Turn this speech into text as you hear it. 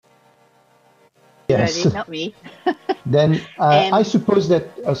Yes. already, not me. Then I Um, suppose that,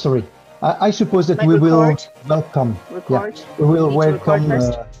 sorry, I suppose that might we will record, welcome, yeah, record. we will Need to record welcome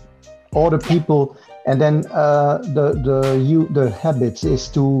first. all the Yeah, people, and then the habits is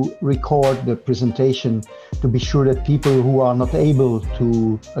to record the presentation to be sure that people who are not able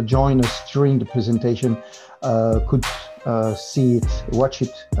to join us during the presentation could see it, watch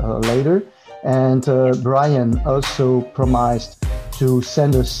it later. And yeah, Brian also promised to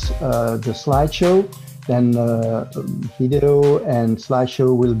send us the slideshow. Then video and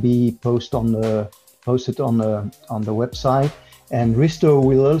slideshow will be posted on the website. And Risto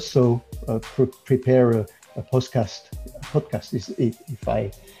will also prepare a podcast if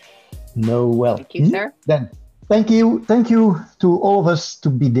I know well. thank you, sir. Then thank you to all of us to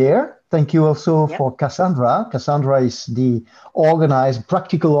be there. Thank you also Yep, for Cassandra. Cassandra is the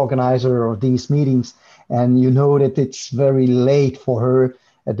practical organizer of these meetings, and you know that it's very late for her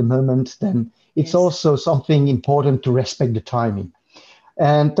at the moment. Then it's yes. also something important to respect the timing.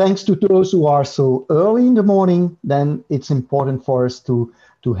 And thanks to those who are so early in the morning, then it's important for us to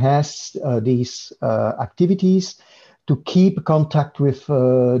have these activities, to keep contact with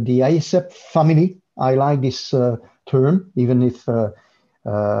the ISEP family. I like this term, even if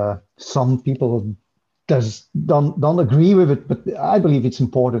some people don't agree with it, but I believe it's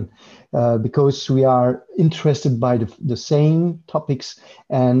important because we are interested by the same topics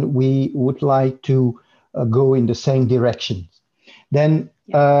and we would like to go in the same direction. Then,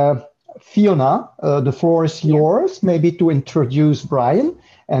 Yeah, Fiona, the floor is yeah, yours, maybe to introduce Brian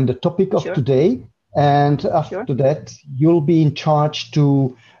and the topic of sure, today. And sure. after that, you'll be in charge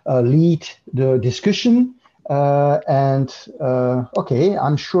to lead the discussion. And okay,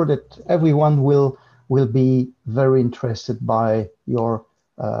 I'm sure that everyone will be very interested by your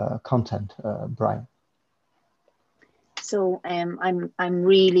content, Brian. So I'm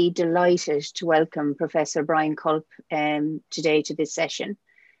really delighted to welcome Professor Brian Culp today to this session.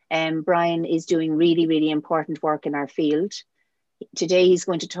 Brian is doing really, really important work in our field. Today he's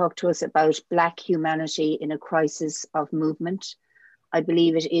going to talk to us about Black humanity in a crisis of movement. I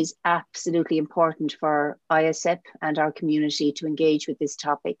believe it is absolutely important for ISEP and our community to engage with this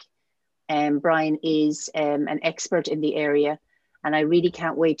topic. Brian is an expert in the area, and I really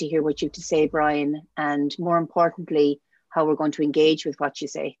can't wait to hear what you have to say, Brian, and more importantly, how we're going to engage with what you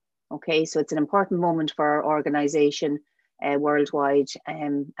say. Okay, so it's an important moment for our organization worldwide,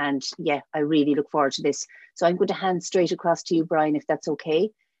 and yeah, I really look forward to this. So I'm going to hand straight across to you, Brian, if that's okay,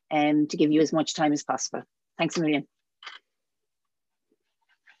 to give you as much time as possible. Thanks a million.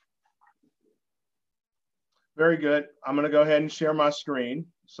 Very good. I'm going to go ahead and share my screen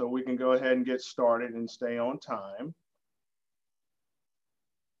so we can go ahead and get started and stay on time.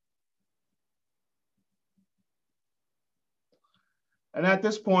 And at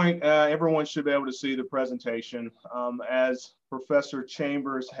this point, everyone should be able to see the presentation. As Professor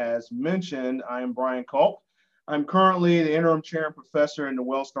Chambers has mentioned, I am Brian Culp. I'm currently the interim chair and professor in the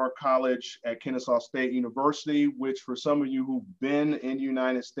Wellstar College at Kennesaw State University, which for some of you who've been in the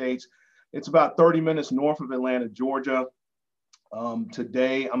United States, it's about 30 minutes north of Atlanta, Georgia.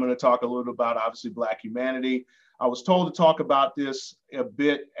 Today, I'm going to talk a little about, obviously, Black humanity. I was told to talk about this a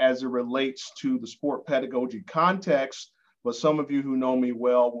bit as it relates to the sport pedagogy context, but some of you who know me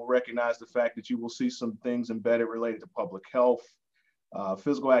well will recognize the fact that you will see some things embedded related to public health,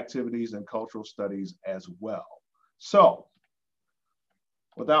 physical activities, and cultural studies as well. So,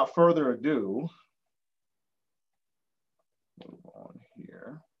 without further ado, move on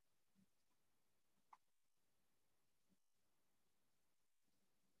here.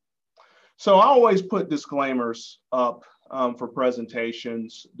 So I always put disclaimers up for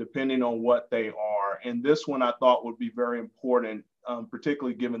presentations, depending on what they are. And this one I thought would be very important,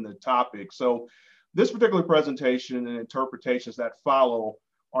 particularly given the topic. So this particular presentation and interpretations that follow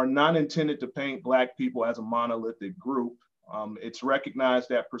are not intended to paint Black people as a monolithic group. It's recognized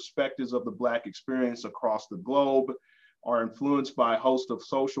that perspectives of the Black experience across the globe are influenced by a host of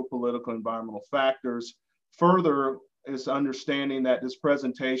social, political, environmental factors. Further, is understanding that this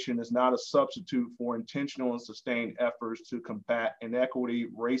presentation is not a substitute for intentional and sustained efforts to combat inequity,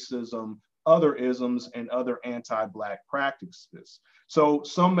 racism, other isms, and other anti-Black practices. So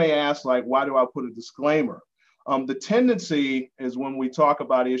some may ask, like, why do I put a disclaimer? The tendency is when we talk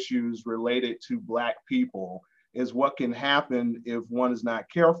about issues related to Black people is what can happen if one is not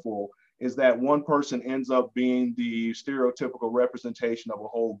careful is that one person ends up being the stereotypical representation of a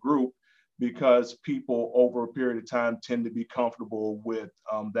whole group, because people over a period of time tend to be comfortable with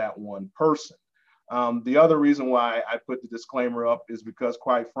that one person. The other reason why I put the disclaimer up is because,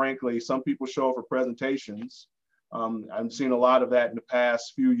 quite frankly, some people show up for presentations I've seen a lot of that in the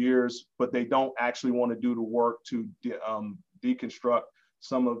past few years, but they don't actually want to do the work to deconstruct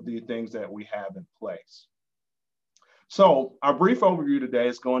some of the things that we have in place. So our brief overview today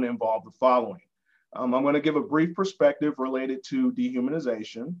is going to involve the following. I'm going to give a brief perspective related to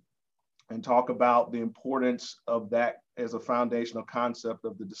dehumanization and talk about the importance of that as a foundational concept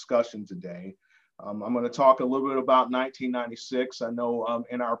of the discussion today. I'm going to talk a little bit about 1996. I know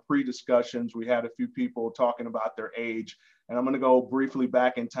in our pre-discussions, we had a few people talking about their age, and I'm going to go briefly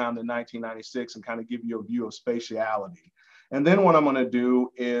back in time to 1996 and kind of give you a view of spatiality. And then what I'm going to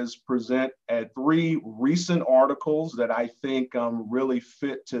do is present 3 recent articles that I think really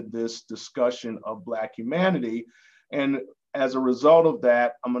fit to this discussion of Black humanity. And as a result of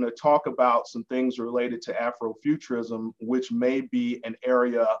that, I'm going to talk about some things related to Afrofuturism, which may be an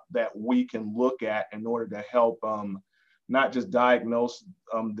area that we can look at in order to help not just diagnose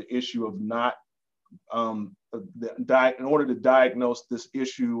the issue of in order to diagnose this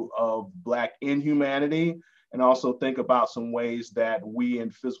issue of Black inhumanity, and also think about some ways that we in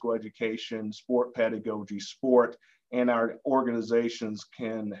physical education, sport pedagogy, sport, and our organizations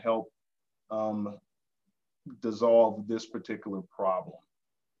can help dissolve this particular problem.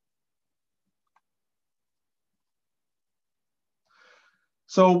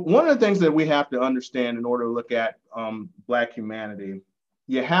 So one of the things that we have to understand in order to look at Black humanity,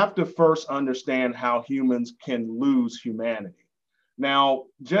 you have to first understand how humans can lose humanity. Now,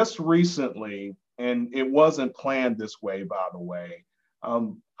 just recently, and it wasn't planned this way, by the way,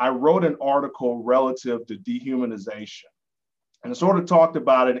 I wrote an article relative to dehumanization, and I sort of talked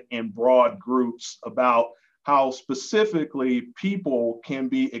about it in broad groups about how specifically people can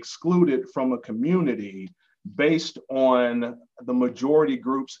be excluded from a community based on the majority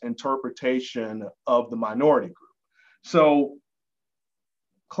group's interpretation of the minority group. So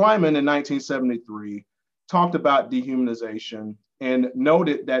Kleiman in 1973 talked about dehumanization and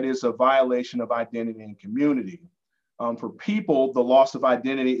noted that it's a violation of identity and community. For people, the loss of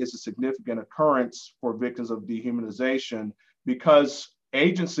identity is a significant occurrence for victims of dehumanization because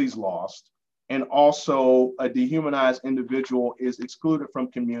agency is lost, and also a dehumanized individual is excluded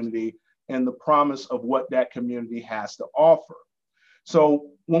from community and the promise of what that community has to offer.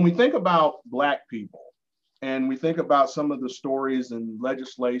 So when we think about Black people, and we think about some of the stories and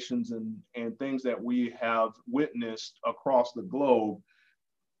legislations and things that we have witnessed across the globe,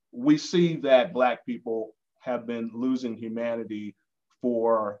 we see that Black people have been losing humanity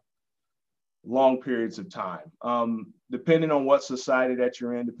for long periods of time. Depending on what society that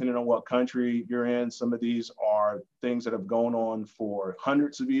you're in, depending on what country you're in, some of these are things that have gone on for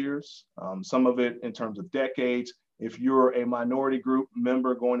hundreds of years, some of it in terms of decades. If you're a minority group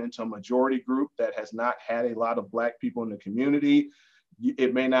member going into a majority group that has not had a lot of Black people in the community,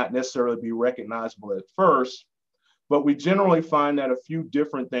 it may not necessarily be recognizable at first, but we generally find that a few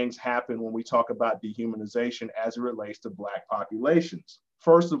different things happen when we talk about dehumanization as it relates to Black populations.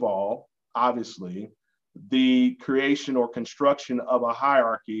 First of all, obviously, the creation or construction of a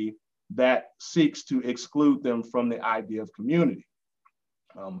hierarchy that seeks to exclude them from the idea of community.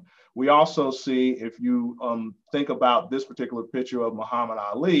 We also see, if you think about this particular picture of Muhammad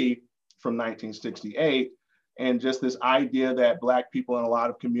Ali from 1968, and just this idea that Black people in a lot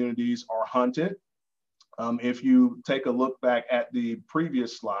of communities are hunted. If you take a look back at the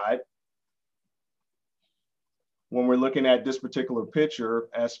previous slide, when we're looking at this particular picture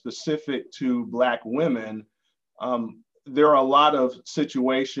as specific to Black women, there are a lot of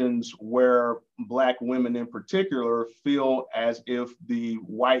situations where Black women in particular feel as if the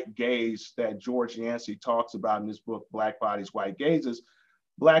white gaze that George Yancey talks about in his book, Black Bodies, White Gazes,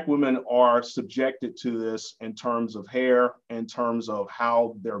 Black women are subjected to this in terms of hair, in terms of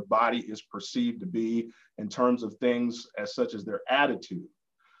how their body is perceived to be, in terms of things as such as their attitude.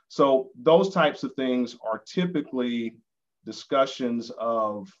 So those types of things are typically discussions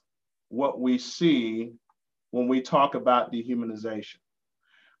of what we see when we talk about dehumanization.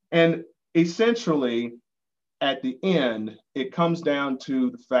 And essentially, at the end, it comes down to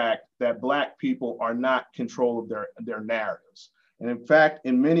the fact that Black people are not in control of their narratives. And in fact,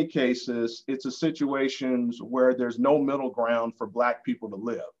 in many cases, it's a situations where there's no middle ground for Black people to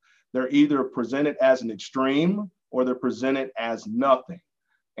live. They're either presented as an extreme or they're presented as nothing.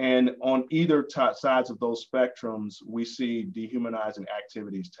 And on either sides of those spectrums, we see dehumanizing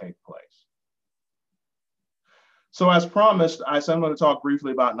activities take place. So as promised, I'm going to talk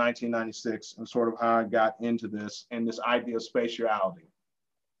briefly about 1996 and sort of how I got into this and this idea of spatiality.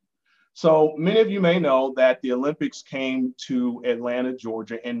 So many of you may know that the Olympics came to Atlanta,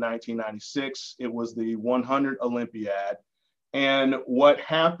 Georgia in 1996. It was the 100 Olympiad. And what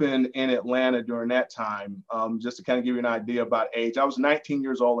happened in Atlanta during that time, just to kind of give you an idea about age, I was 19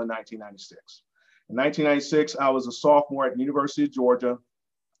 years old in 1996. In 1996, I was a sophomore at the University of Georgia.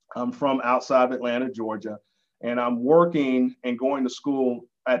 I'm from outside of Atlanta, Georgia, and I'm working and going to school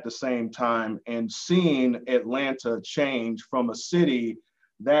at the same time and seeing Atlanta change from a city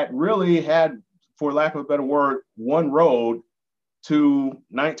that really had, for lack of a better word, one road to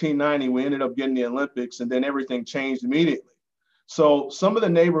 1990. We ended up getting the Olympics, and then everything changed immediately. So some of the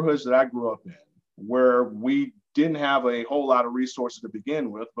neighborhoods that I grew up in, where we didn't have a whole lot of resources to begin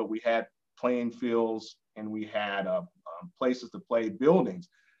with, but we had playing fields and we had places to play, buildings,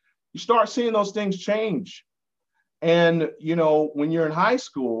 you start seeing those things change. And, you know, when you're in high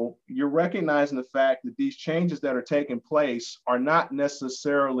school, you're recognizing the fact that these changes that are taking place are not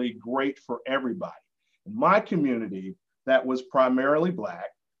necessarily great for everybody. In my community, that was primarily Black,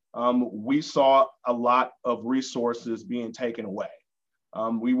 we saw a lot of resources being taken away.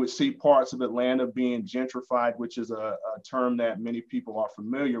 We would see parts of Atlanta being gentrified, which is a term that many people are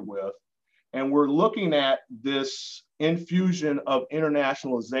familiar with. And we're looking at this infusion of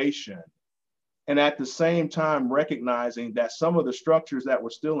internationalization, and at the same time recognizing that some of the structures that were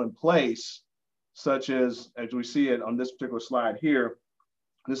still in place, such as we see it on this particular slide here,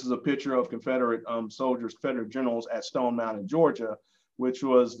 this is a picture of Confederate soldiers, Confederate generals at Stone Mountain, Georgia, which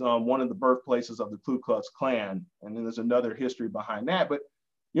was one of the birthplaces of the Ku Klux Klan. And then there's another history behind that. But,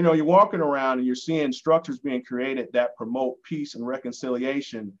 you know, you're walking around and you're seeing structures being created that promote peace and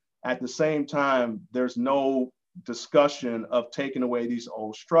reconciliation. At the same time, there's no discussion of taking away these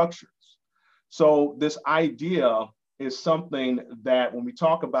old structures. So this idea is something that when we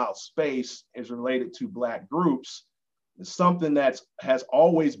talk about space is related to Black groups, it's something that has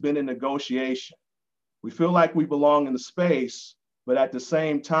always been in negotiation. We feel like we belong in the space, but at the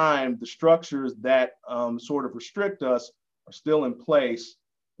same time, the structures that sort of restrict us are still in place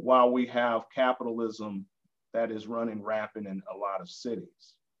while we have capitalism that is running rampant in a lot of cities.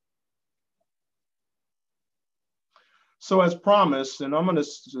 So as promised, and I'm going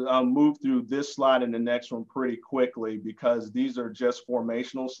to move through this slide and the next one pretty quickly because these are just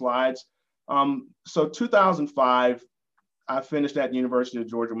formational slides. So 2005, I finished at the University of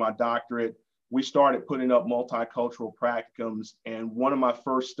Georgia, my doctorate. We started putting up multicultural practicums, and one of my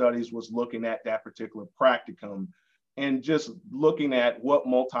first studies was looking at that particular practicum and just looking at what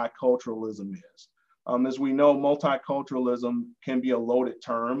multiculturalism is. As we know, multiculturalism can be a loaded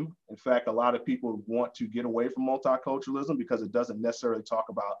term. In fact, a lot of people want to get away from multiculturalism because it doesn't necessarily talk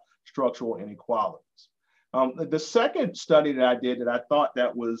about structural inequalities. The second study that I did that I thought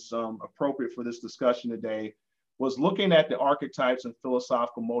that was appropriate for this discussion today was looking at the archetypes and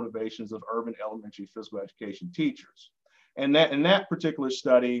philosophical motivations of urban elementary physical education teachers. And that in that particular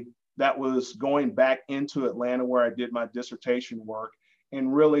study, that was going back into Atlanta where I did my dissertation work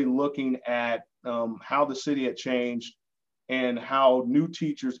and really looking at how the city had changed and how new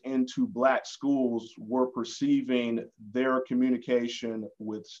teachers into Black schools were perceiving their communication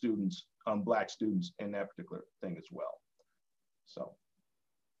with students, Black students in that particular thing as well. So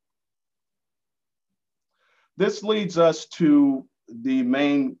this leads us to the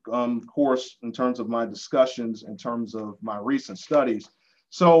main course in terms of my discussions, in terms of my recent studies.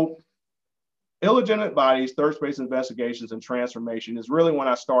 So illegitimate bodies, third space investigations, and transformation is really when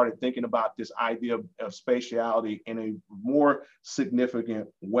I started thinking about this idea of spatiality in a more significant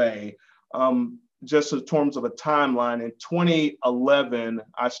way. Just in terms of a timeline, in 2011,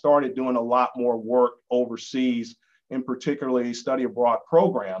 I started doing a lot more work overseas, in particularly study abroad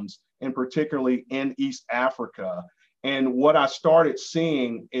programs, and particularly in East Africa. And what I started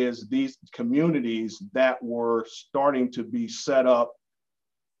seeing is these communities that were starting to be set up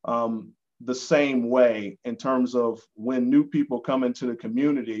the same way in terms of when new people come into the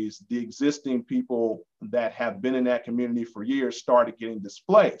communities, the existing people that have been in that community for years started getting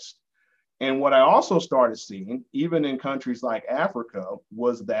displaced. And what I also started seeing, even in countries like Africa,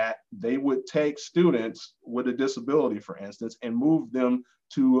 was that they would take students with a disability, for instance, and move them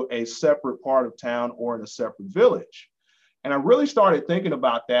to a separate part of town or in a separate village. And I really started thinking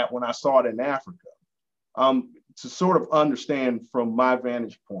about that when I saw it in Africa. To sort of understand from my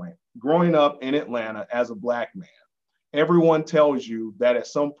vantage point, growing up in Atlanta as a Black man, everyone tells you that at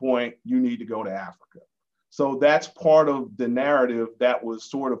some point you need to go to Africa. So that's part of the narrative that was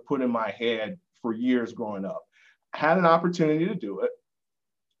sort of put in my head for years growing up. I had an opportunity to do it.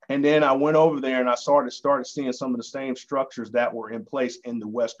 And then I went over there and I started seeing some of the same structures that were in place in the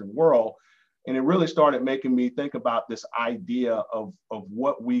Western world. And it really started making me think about this idea of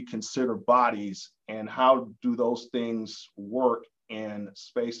what we consider bodies and how do those things work in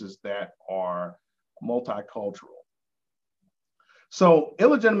spaces that are multicultural. So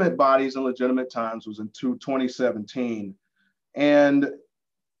illegitimate bodies and legitimate times was in 2017. And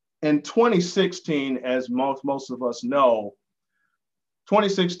in 2016, as most of us know,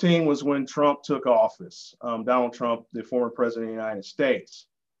 2016 was when Trump took office, Donald Trump, the former president of the United States.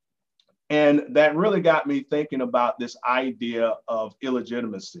 And that really got me thinking about this idea of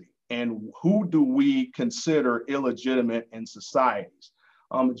illegitimacy and who do we consider illegitimate in societies.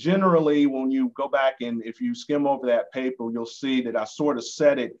 Generally, when you go back and if you skim over that paper, you'll see that I sort of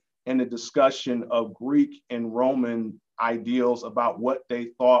said it in the discussion of Greek and Roman ideals about what they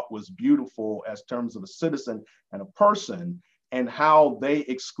thought was beautiful as terms of a citizen and a person and how they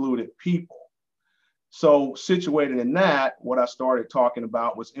excluded people. So situated in that, what I started talking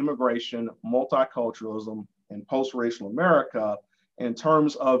about was immigration, multiculturalism, and post-racial America in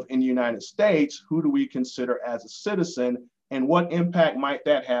terms of in the United States, who do we consider as a citizen and what impact might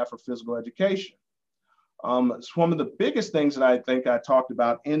that have for physical education? It's one of the biggest things that I think I talked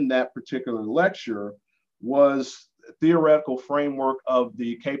about in that particular lecture was the theoretical framework of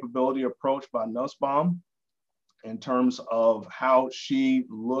the capability approach by Nussbaum in terms of how she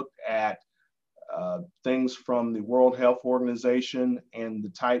looked at things from the World Health Organization and the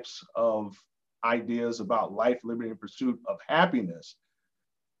types of ideas about life, liberty, and pursuit of happiness,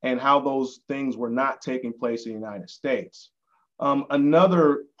 and how those things were not taking place in the United States.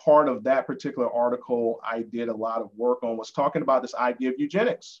 Another part of that particular article I did a lot of work on was talking about this idea of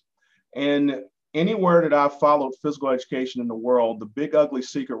eugenics. And anywhere that I've followed physical education in the world, the big ugly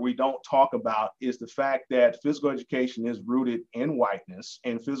secret we don't talk about is the fact that physical education is rooted in whiteness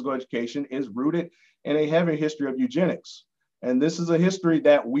and physical education is rooted in a heavy history of eugenics. And this is a history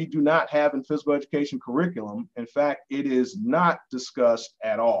that we do not have in physical education curriculum. In fact, it is not discussed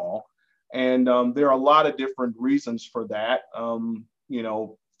at all. And there are a lot of different reasons for that.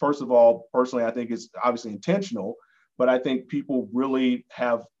 First of all, personally, I think it's obviously intentional, but I think people really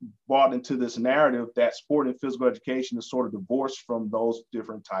have bought into this narrative that sport and physical education is sort of divorced from those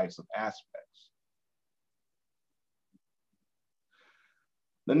different types of aspects.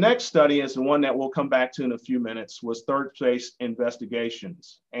 The next study is the one that we'll come back to in a few minutes, was third space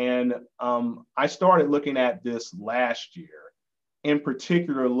investigations. And I started looking at this last year, in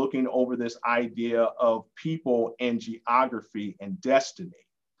particular, looking over this idea of people and geography and destiny.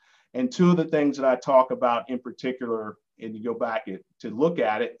 And two of the things that I talk about in particular, and you go back to look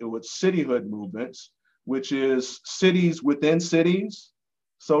at it, it was cityhood movements, which is cities within cities,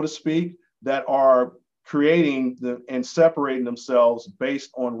 so to speak, that are creating and separating themselves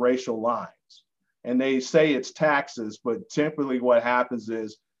based on racial lines. And they say it's taxes, but typically what happens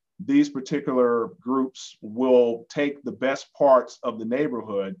is these particular groups will take the best parts of the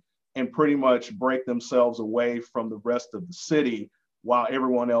neighborhood and pretty much break themselves away from the rest of the city while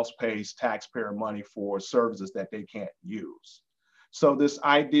everyone else pays taxpayer money for services that they can't use. So this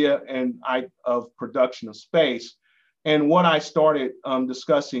idea of production of space, and what I started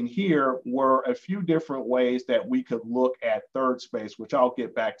discussing here were a few different ways that we could look at third space, which I'll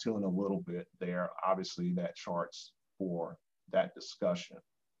get back to in a little bit there. Obviously that charts for that discussion.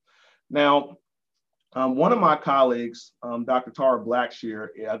 Now, one of my colleagues, Dr. Tara Blackshear,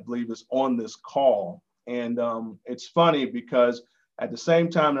 I believe is on this call. And it's funny because at the same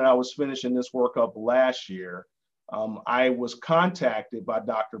time that I was finishing this work up last year, I was contacted by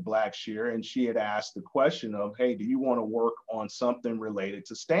Dr. Blackshear, and she had asked the question of, hey, do you want to work on something related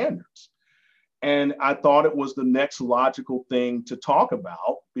to standards? And I thought it was the next logical thing to talk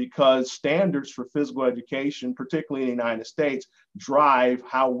about because standards for physical education, particularly in the United States, drive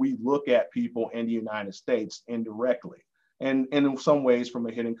how we look at people in the United States indirectly, and in some ways from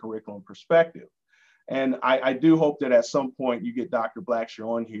a hidden curriculum perspective. And I do hope that at some point you get Dr. Blackshear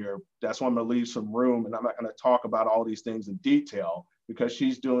on here. That's why I'm going to leave some room, and I'm not going to talk about all these things in detail because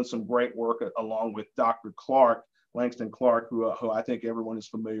she's doing some great work along with Dr. Clark, Langston Clark, who I think everyone is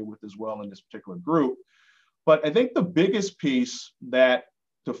familiar with as well in this particular group. But I think the biggest piece that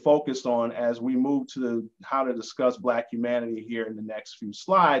to focus on as we move to how to discuss Black humanity here in the next few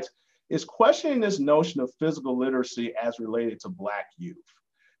slides is questioning this notion of physical literacy as related to Black youth.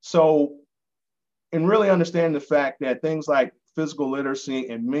 So, and really understanding the fact that things like physical literacy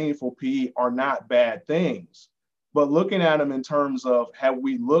and meaningful PE are not bad things, but looking at them in terms of have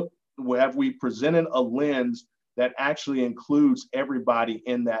we presented a lens that actually includes everybody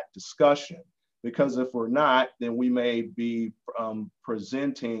in that discussion? Because if we're not, then we may be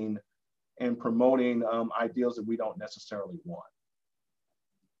presenting and promoting ideals that we don't necessarily want.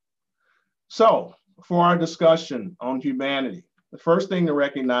 So for our discussion on humanity, the first thing to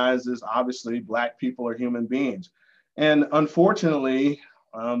recognize is obviously Black people are human beings. And unfortunately,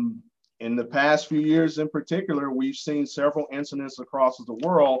 in the past few years in particular, we've seen several incidents across the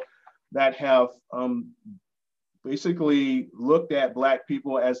world that have basically looked at Black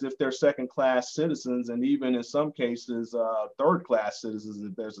people as if they're second-class citizens, and even in some cases, third-class citizens,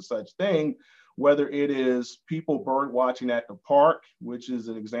 if there's a such thing, whether it is people bird watching at the park, which is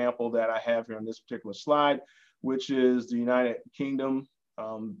an example that I have here on this particular slide, which is the United Kingdom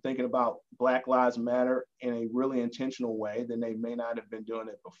thinking about Black Lives Matter in a really intentional way, then they may not have been doing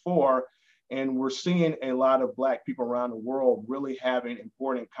it before. And we're seeing a lot of Black people around the world really having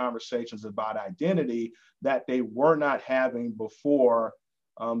important conversations about identity that they were not having before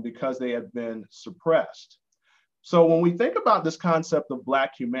because they have been suppressed. So when we think about this concept of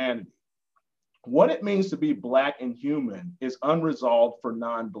Black humanity, what it means to be Black and human is unresolved for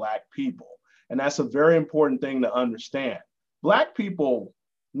non-Black people. And that's a very important thing to understand. Black people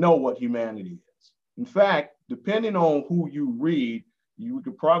know what humanity is. In fact, depending on who you read, you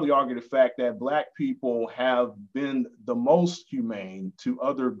could probably argue the fact that Black people have been the most humane to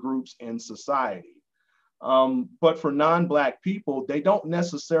other groups in society. But for non-Black people, they don't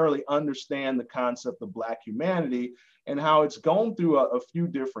necessarily understand the concept of Black humanity and how it's gone through a few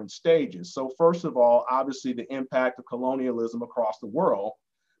different stages. So first of all, obviously the impact of colonialism across the world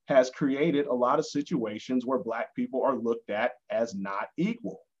has created a lot of situations where Black people are looked at as not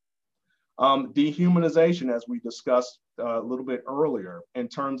equal. Dehumanization, as we discussed a little bit earlier, in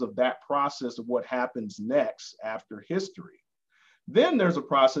terms of that process of what happens next after history. Then there's a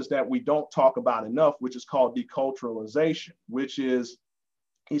process that we don't talk about enough, which is called deculturalization, which is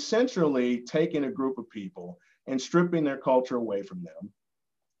essentially taking a group of people and stripping their culture away from them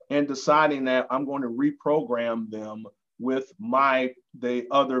and deciding that I'm going to reprogram them with the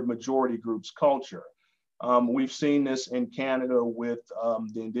other majority group's culture. We've seen this in Canada with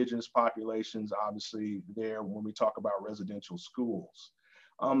the Indigenous populations, obviously there when we talk about residential schools.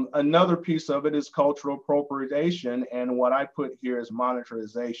 Another piece of it is cultural appropriation, and what I put here is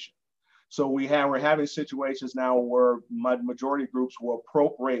monetarization. So we're having situations now where majority groups will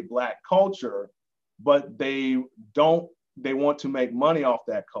appropriate Black culture, but they want to make money off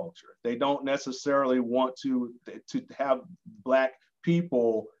that culture. They don't necessarily want to have Black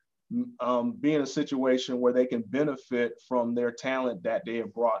people be in a situation where they can benefit from their talent that they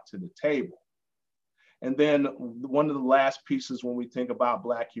have brought to the table. And then one of the last pieces when we think about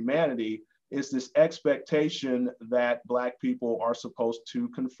Black humanity is this expectation that Black people are supposed to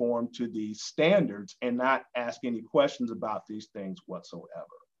conform to these standards and not ask any questions about these things whatsoever.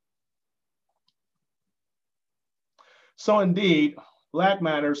 So indeed, Black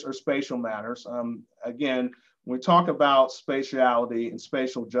matters are spatial matters. Again, when we talk about spatiality and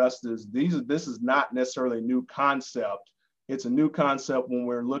spatial justice, this is not necessarily a new concept. It's a new concept when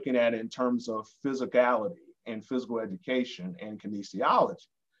we're looking at it in terms of physicality and physical education and kinesiology.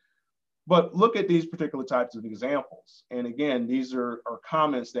 But look at these particular types of examples. And again, these are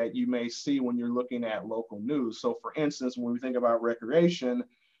comments that you may see when you're looking at local news. So for instance, when we think about recreation,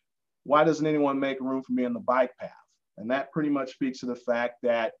 why doesn't anyone make room for me on the bike path? And that pretty much speaks to the fact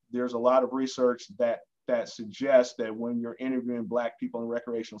that there's a lot of research that suggests that when you're interviewing Black people in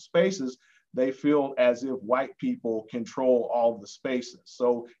recreational spaces, they feel as if white people control all the spaces.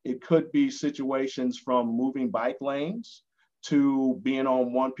 So it could be situations from moving bike lanes to being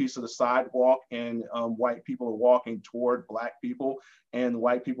on one piece of the sidewalk and white people are walking toward Black people and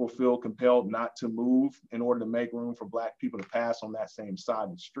white people feel compelled not to move in order to make room for Black people to pass on that same side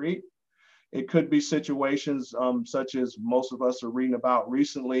of the street. It could be situations such as most of us are reading about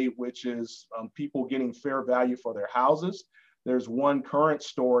recently, which is people getting fair value for their houses. There's one current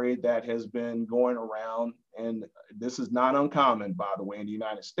story that has been going around, and this is not uncommon, by the way, in the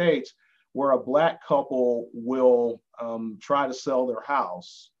United States, where a Black couple will try to sell their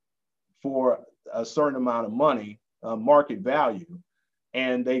house for a certain amount of money, market value,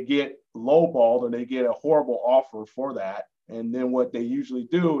 and they get lowballed or they get a horrible offer for that. And then what they usually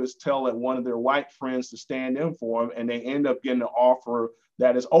do is tell one of their white friends to stand in for them, and they end up getting an offer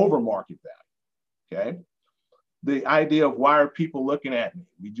that is over market value, okay? The idea of why are people looking at me?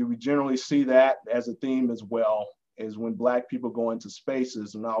 We generally see that as a theme as well, is when Black people go into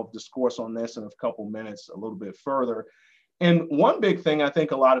spaces, and I'll discourse on this in a couple minutes a little bit further. And one big thing I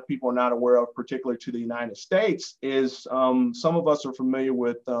think a lot of people are not aware of, particularly to the United States, is some of us are familiar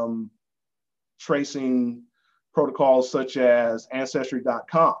with tracing protocols such as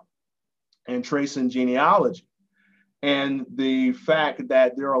Ancestry.com and tracing genealogy. And the fact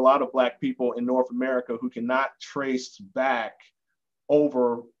that there are a lot of Black people in North America who cannot trace back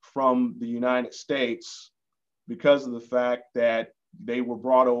over from the United States because of the fact that they were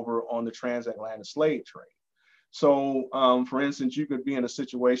brought over on the transatlantic slave trade. So for instance, you could be in a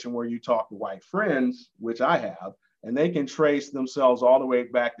situation where you talk to white friends, which I have, and they can trace themselves all the way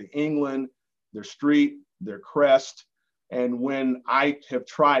back to England, their street, their crest. And when I have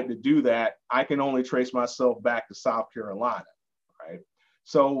tried to do that, I can only trace myself back to South Carolina, right?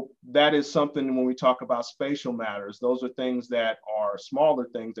 So that is something when we talk about spatial matters, those are things that are smaller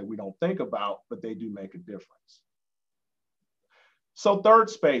things that we don't think about, but they do make a difference. So third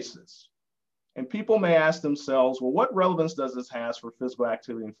spaces. And people may ask themselves, well, what relevance does this have for physical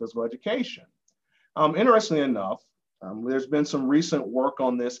activity and physical education? Interestingly enough, there's been some recent work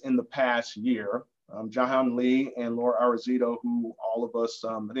on this in the past year. Jahan Lee and Laura Arezito, who all of us,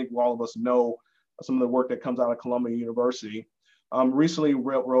 I think all of us know some of the work that comes out of Columbia University, recently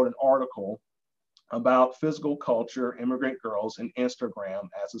wrote an article about physical culture, immigrant girls, and Instagram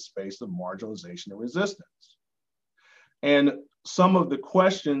as a space of marginalization and resistance. And some of the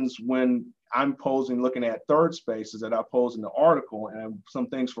questions when I'm posing, looking at third spaces that I pose in the article, and some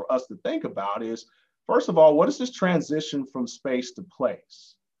things for us to think about is, first of all, what is this transition from space to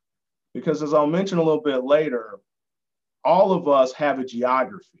place? Because as I'll mention a little bit later, all of us have a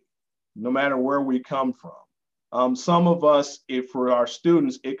geography, no matter where we come from. Some of us, if for our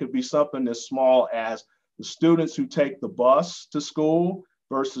students, it could be something as small as the students who take the bus to school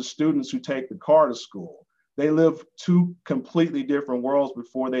versus students who take the car to school. They live two completely different worlds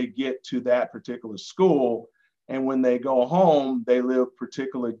before they get to that particular school. And when they go home, they live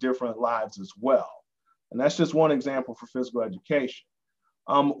particularly different lives as well. And that's just one example for physical education.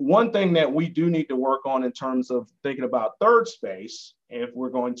 One thing that we do need to work on in terms of thinking about third space, if we're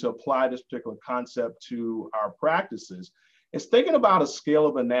going to apply this particular concept to our practices, is thinking about a scale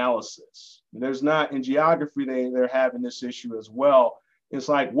of analysis. There's not, in geography, they're having this issue as well. It's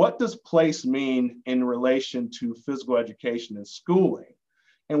like, what does place mean in relation to physical education and schooling?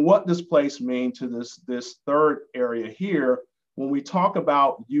 And what does place mean to this third area here when we talk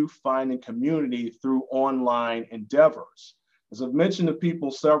about youth finding community through online endeavors? As I've mentioned to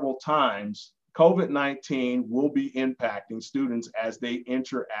people several times, COVID-19 will be impacting students as they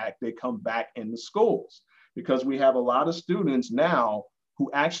interact, they come back into schools, because we have a lot of students now who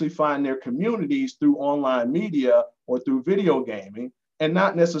actually find their communities through online media or through video gaming, and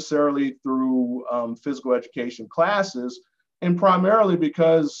not necessarily through physical education classes, and primarily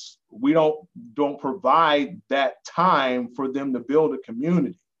because we don't provide that time for them to build a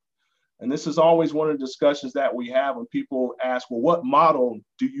community. And this is always one of the discussions that we have when people ask, well, what model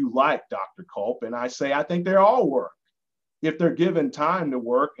do you like, Dr. Culp? And I say, I think they all work if they're given time to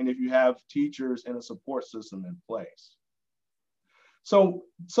work and if you have teachers and a support system in place. So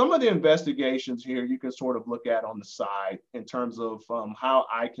some of the investigations here you can sort of look at on the side in terms of how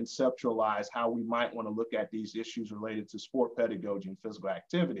I conceptualize how we might want to look at these issues related to sport pedagogy and physical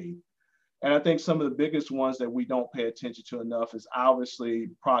activity. And I think some of the biggest ones that we don't pay attention to enough is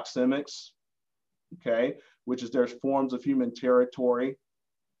obviously proxemics, okay, which is there's forms of human territory.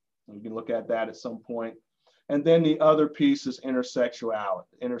 We can look at that at some point. And then the other piece is intersectionality,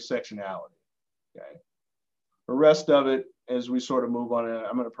 okay. The rest of it, as we sort of move on,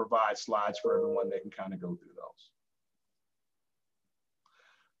 I'm going to provide slides for everyone that can kind of go through those.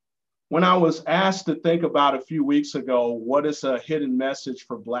 When I was asked to think about a few weeks ago, what is a hidden message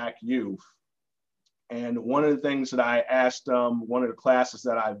for Black youth? And one of the things that I asked one of the classes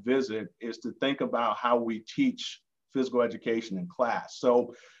that I visit is to think about how we teach physical education in class.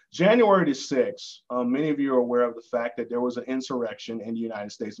 So January the 6th, many of you are aware of the fact that there was an insurrection in the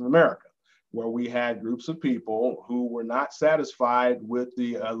United States of America, where we had groups of people who were not satisfied with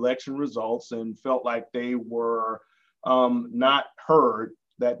the election results and felt like they were not heard,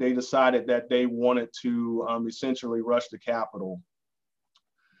 that they decided that they wanted to essentially rush the Capitol.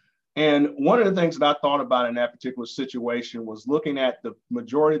 And one of the things that I thought about in that particular situation was looking at the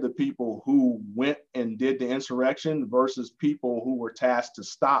majority of the people who went and did the insurrection versus people who were tasked to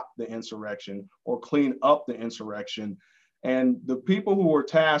stop the insurrection or clean up the insurrection. And the people who were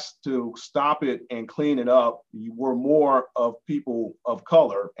tasked to stop it and clean it up were more of people of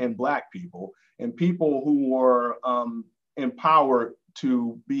color and Black people, and people who were empowered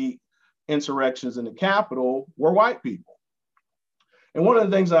to be insurrections in the Capitol were white people. And one of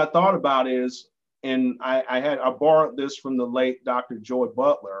the things that I thought about is, and I borrowed this from the late Dr. Joy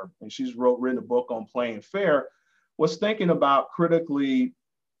Butler, and she's written a book on Playing Fair, was thinking about critically,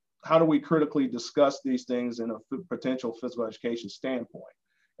 how do we critically discuss these things in a potential physical education standpoint?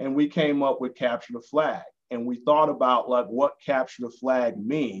 And we came up with capture the flag. And we thought about like what capture the flag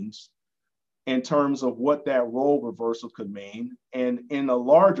means in terms of what that role reversal could mean. And in a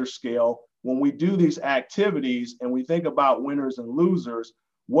larger scale, when we do these activities and we think about winners and losers,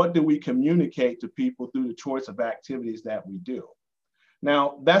 what do we communicate to people through the choice of activities that we do?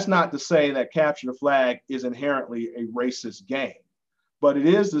 Now, that's not to say that Capture the Flag is inherently a racist game, but it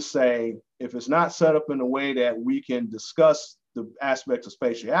is to say, if it's not set up in a way that we can discuss the aspects of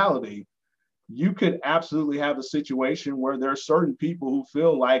spatiality, you could absolutely have a situation where there are certain people who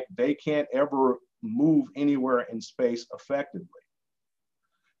feel like they can't ever move anywhere in space effectively.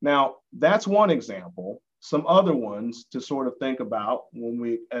 Now, that's one example. Some other ones to sort of think about when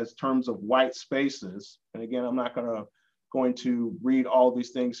we, as terms of white spaces, and again, I'm not going to read all these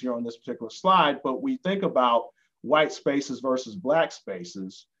things here on this particular slide, but we think about white spaces versus Black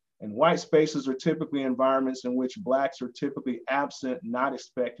spaces. And white spaces are typically environments in which Blacks are typically absent, not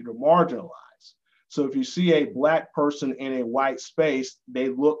expected, or marginalized. So if you see a Black person in a white space, they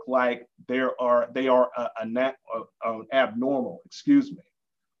look like they are abnormal, excuse me.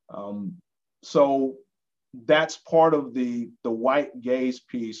 So that's part of the white gaze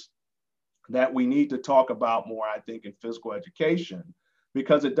piece that we need to talk about more, I think, in physical education,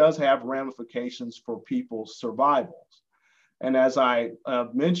 because it does have ramifications for people's survivals. And as I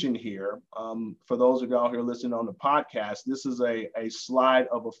mentioned here, for those of y'all who are listening on the podcast, this is a slide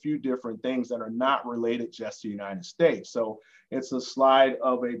of a few different things that are not related just to the United States. So it's a slide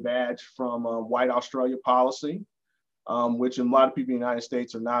of a badge from White Australia Policy, which a lot of people in the United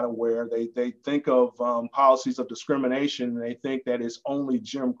States are not aware. They think of policies of discrimination, and they think that it's only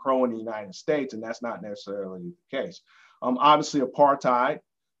Jim Crow in the United States, and that's not necessarily the case. Obviously, apartheid.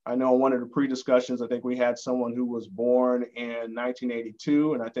 I know in one of the pre-discussions, I think we had someone who was born in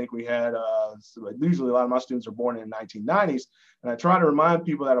 1982, and I think we had, usually a lot of my students are born in the 1990s, and I try to remind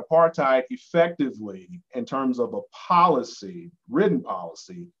people that apartheid effectively, in terms of a policy, written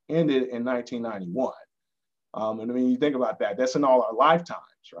policy, ended in 1991. And I mean, you think about that, that's in all our lifetimes,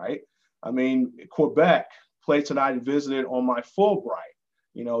 right? I mean, Quebec, place that I visited on my Fulbright,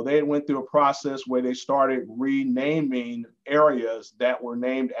 you know, they went through a process where they started renaming areas that were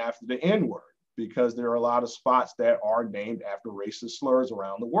named after the N-word, because there are a lot of spots that are named after racist slurs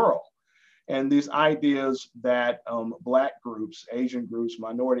around the world. And these ideas that Black groups, Asian groups,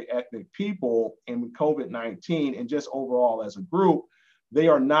 minority ethnic people in COVID-19 and just overall as a group, they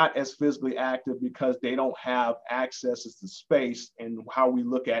are not as physically active because they don't have access to space, and how we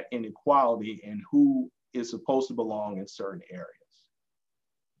look at inequality and who is supposed to belong in certain areas.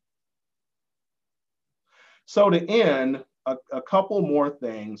 So to end, a couple more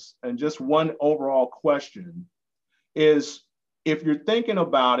things, and just one overall question is, if you're thinking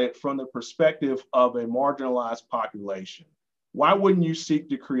about it from the perspective of a marginalized population, why wouldn't you seek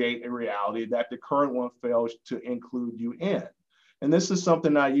to create a reality that the current one fails to include you in? And this is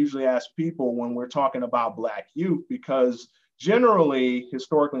something I usually ask people when we're talking about Black youth, because generally,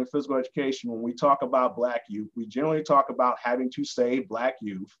 historically in physical education, when we talk about Black youth, we generally talk about having to save Black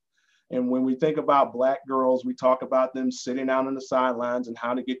youth. And when we think about Black girls, we talk about them sitting out on the sidelines and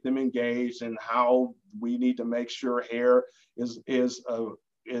how to get them engaged, and how we need to make sure hair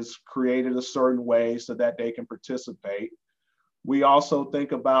is created a certain way so that they can participate. We also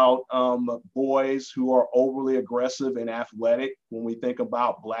think about boys who are overly aggressive and athletic when we think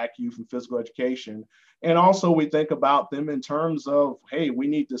about Black youth and physical education. And also we think about them in terms of, hey, we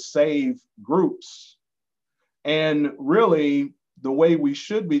need to save groups. And really, the way we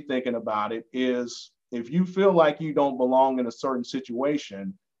should be thinking about it is, if you feel like you don't belong in a certain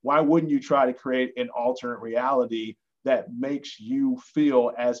situation, why wouldn't you try to create an alternate reality that makes you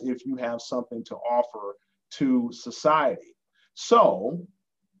feel as if you have something to offer to society? So,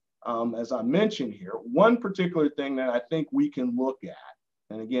 as I mentioned here, one particular thing that I think we can look at,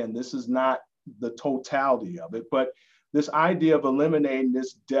 and again, this is not the totality of it, but this idea of eliminating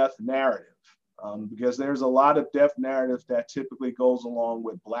this death narrative. Because there's a lot of death narrative that typically goes along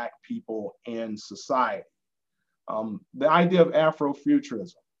with Black people in society. The idea of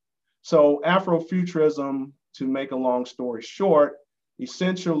Afrofuturism. So Afrofuturism, to make a long story short,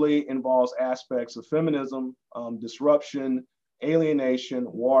 essentially involves aspects of feminism, disruption,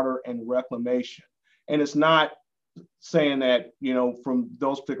 alienation, water, and reclamation. And it's not saying that, you know, from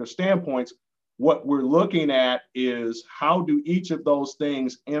those particular standpoints, what we're looking at is how do each of those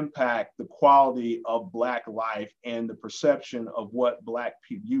things impact the quality of Black life and the perception of what Black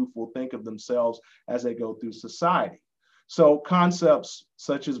youth will think of themselves as they go through society. So concepts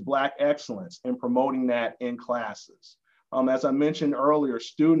such as Black excellence and promoting that in classes. As I mentioned earlier,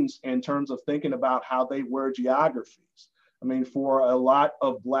 students, in terms of thinking about how they wear geographies. I mean, for a lot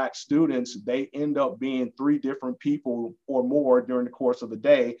of Black students, they end up being 3 different people or more during the course of a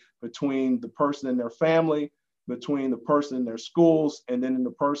day, between the person in their family, between the person in their schools, and then the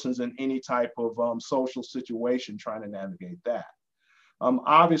persons in any type of social situation trying to navigate that.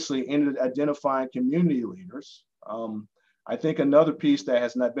 Obviously, in identifying community leaders, I think another piece that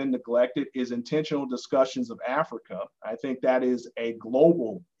has not been neglected is intentional discussions of Africa. I think that is a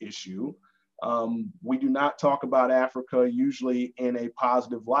global issue. We do not talk about Africa usually in a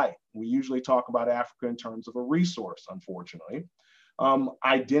positive light. We usually talk about Africa in terms of a resource, unfortunately.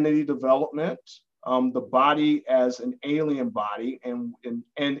 Identity development, the body as an alien body, and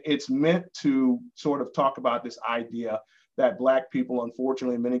it's meant to sort of talk about this idea that Black people,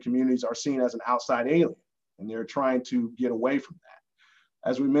 unfortunately, in many communities are seen as an outside alien, and they're trying to get away from that.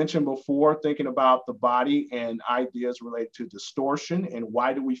 As we mentioned before, thinking about the body and ideas related to distortion and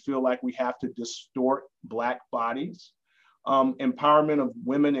why do we feel like we have to distort Black bodies. Empowerment of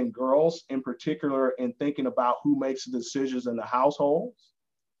women and girls, in particular, in thinking about who makes the decisions in the households.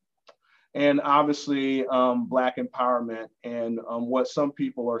 And obviously, Black empowerment and what some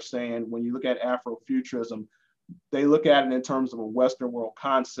people are saying when you look at Afrofuturism, they look at it in terms of a Western world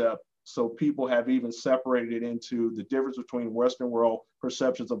concept. So people have even separated it into the difference between Western world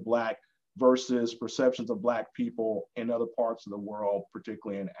perceptions of Black versus perceptions of Black people in other parts of the world,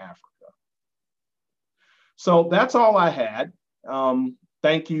 particularly in Africa. So that's all I had.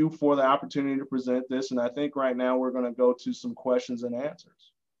 Thank you for the opportunity to present this. And I think right now we're going to go to some questions and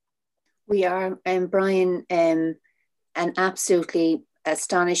answers. We are, Brian, an absolutely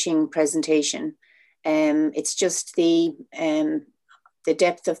astonishing presentation. It's just the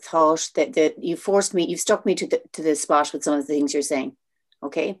depth of thought that you've stuck me to the spot with some of the things you're saying.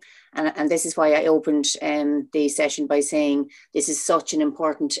 Okay. And this is why I opened the session by saying this is such an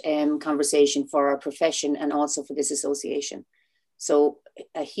important conversation for our profession and also for this association. So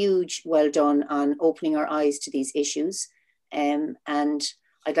a huge well done on opening our eyes to these issues. And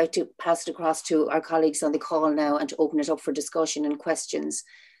I'd like to pass it across to our colleagues on the call now and to open it up for discussion and questions.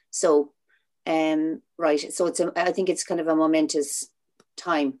 So, right. So I think it's kind of a momentous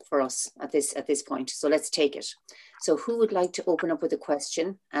time for us at this point. So let's take it. So who would like to open up with a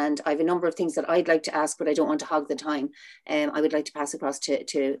question? And I have a number of things that I'd like to ask, but I don't want to hog the time. I would like to pass across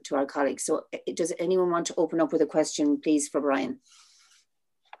to our colleagues. So does anyone want to open up with a question, please, for Brian?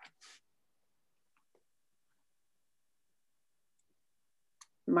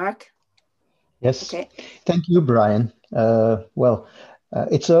 Mark? Yes, okay. Thank you, Brian.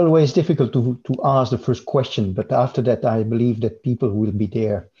 It's always difficult to ask the first question, but after that, I believe that people will be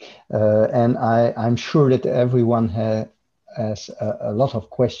there. And I'm sure that everyone has a lot of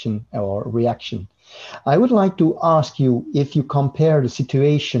question or reaction. I would like to ask you if you compare the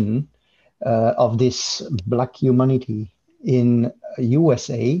situation of this Black humanity in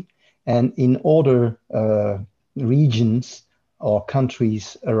USA and in other regions or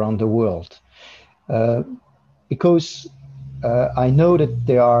countries around the world. Because I know that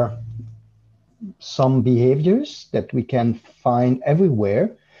there are some behaviors that we can find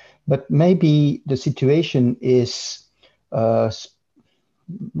everywhere, but maybe the situation is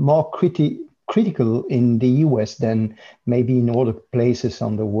more critical in the US than maybe in other places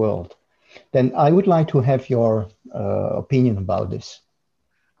on the world. Then I would like to have your opinion about this.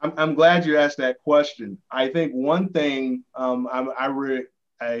 I'm glad you asked that question. I think one thing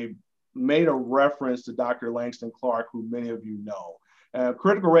I made a reference to Dr. Langston Clark, who many of you know.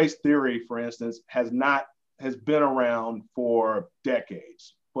 Critical race theory, for instance, has been around for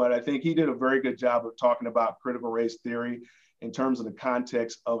decades, but I think he did a very good job of talking about critical race theory in terms of the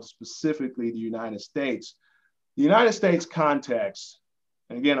context of specifically the United States. The United States context,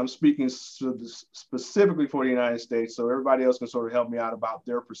 and again, I'm speaking specifically for the United States, so everybody else can sort of help me out about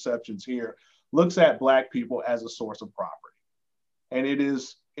their perceptions here, looks at Black people as a source of property. And it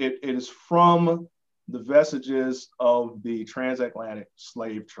is from the vestiges of the transatlantic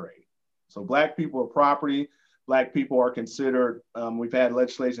slave trade. So Black people are property. Black people are considered, we've had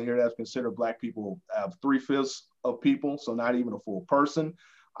legislation here that's considered Black people 3/5 of people, so not even a full person.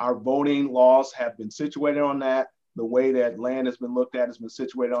 Our voting laws have been situated on that. The way that land has been looked at has been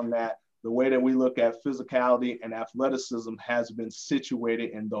situated on that. The way that we look at physicality and athleticism has been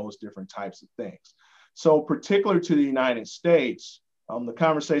situated in those different types of things. So particular to the United States, the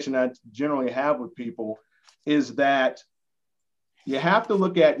conversation I generally have with people is that you have to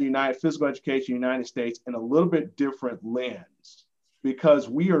look at physical education in the United States in a little bit different lens, because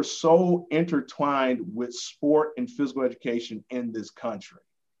we are so intertwined with sport and physical education in this country.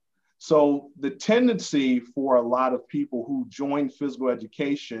 So the tendency for a lot of people who join physical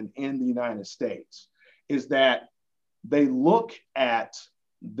education in the United States is that they look at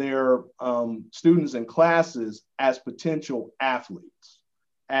their students and classes as potential athletes,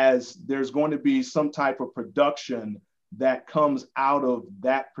 as there's going to be some type of production that comes out of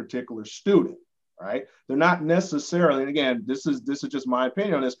that particular student, right? They're not necessarily, and again, this is just my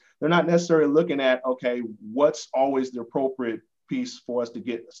opinion on this, they're not necessarily looking at, okay, what's always the appropriate piece for us to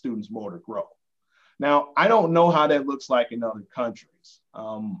get students' motor growth. Now, I don't know how that looks like in other countries.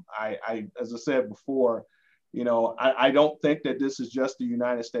 As I said before, I don't think that this is just a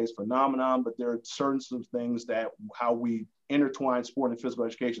United States phenomenon, but there are certain things that how we intertwine sport and physical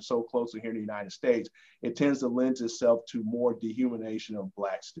education so closely here in the United States, it tends to lend itself to more dehumanization of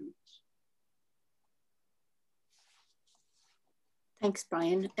Black students. Thanks,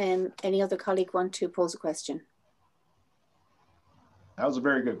 Brian. Any other colleague want to pose a question? That was a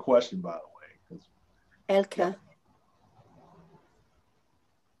very good question, by the way. Elke.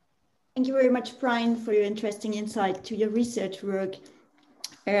 Thank you very much, Brian, for your interesting insight to your research work.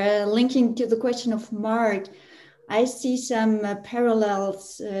 Linking to the question of Mark, I see some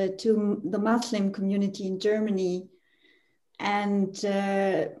parallels to the Muslim community in Germany. And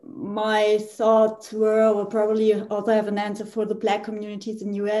my thoughts were, or probably also have an answer for the Black communities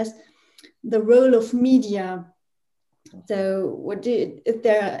in the US, the role of media. So is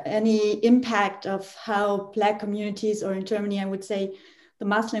there any impact of how Black communities, or in Germany, I would say, the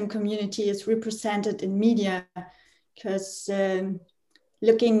Muslim community is represented in media? Because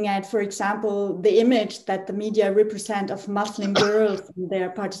looking at, for example, the image that the media represent of Muslim girls and their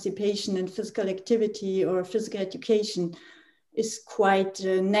participation in physical activity or physical education is quite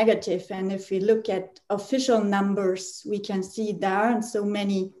negative. And if we look at official numbers, we can see there aren't so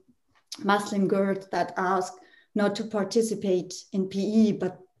many Muslim girls that ask not to participate in PE,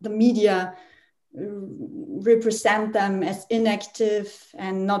 but the media represent them as inactive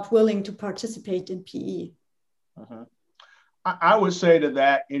and not willing to participate in PE. Uh-huh. I would say to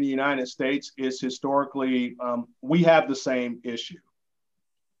that in the United States is historically, we have the same issue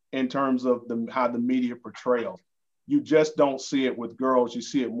in terms of how the media portrayals. You just don't see it with girls, you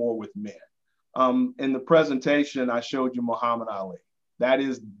see it more with men. In the presentation, I showed you Muhammad Ali. That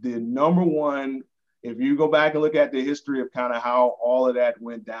is the number one, if you go back and look at the history of kind of how all of that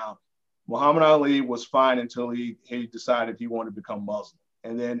went down, Muhammad Ali was fine until he decided he wanted to become Muslim.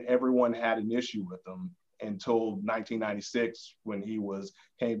 And then everyone had an issue with him until 1996 when he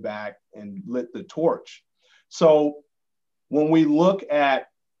came back and lit the torch. So when we look at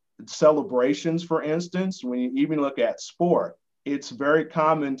celebrations, for instance, when you even look at sport, it's very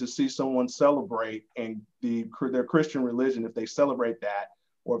common to see someone celebrate and their Christian religion, if they celebrate that,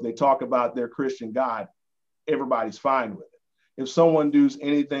 or if they talk about their Christian God, everybody's fine with it. If someone does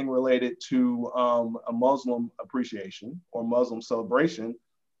anything related to a Muslim appreciation or Muslim celebration,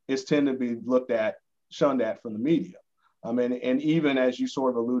 it's tended to be shunned at from the media. And even as you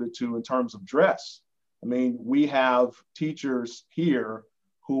sort of alluded to in terms of dress, we have teachers here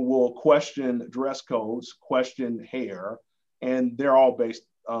who will question dress codes, question hair, and they're all based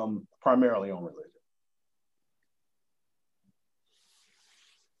primarily on religion.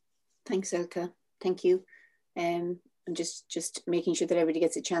 Thanks, Elke. Thank you. I'm just making sure that everybody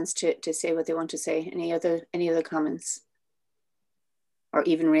gets a chance to say what they want to say. Any other comments or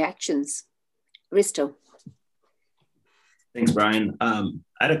even reactions? Risto. Thanks, Brian. I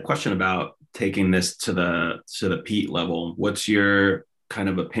had a question about taking this to the PEAT level. What's your kind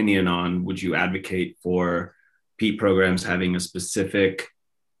of opinion on, would you advocate for PEAT programs having a specific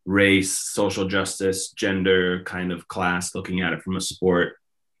race, social justice, gender kind of class, looking at it from a sport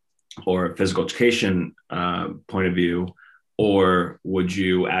or a physical education point of view? Or would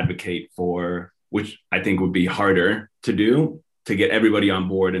you advocate for, which I think would be harder to do, to get everybody on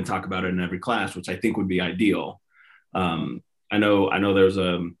board and talk about it in every class, which I think would be ideal. I know there's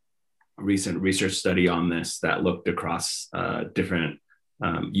a recent research study on this that looked across different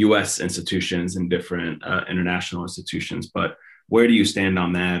US institutions and different international institutions, but where do you stand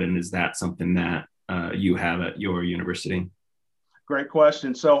on that? And is that something that you have at your university? Great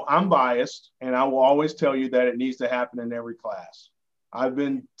question. So I'm biased, and I will always tell you that it needs to happen in every class. I've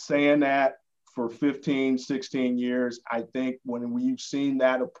been saying that for 15, 16 years. I think when you've seen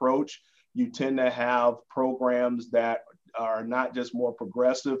that approach, you tend to have programs that are not just more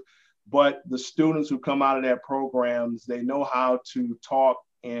progressive, but the students who come out of that programs, they know how to talk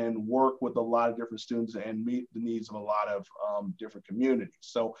and work with a lot of different students and meet the needs of a lot of different communities.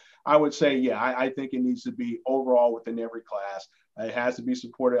 So I would say, yeah, I think it needs to be overall within every class. It has to be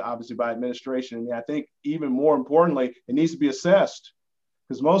supported, obviously, by administration. And I think even more importantly, it needs to be assessed.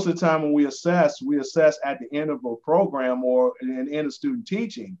 Because most of the time when we assess at the end of a program or at the end of student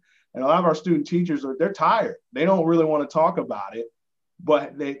teaching. And a lot of our student teachers, they're tired. They don't really want to talk about it,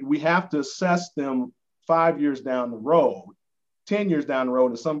 but we have to assess them 5 years down the road 10 years down the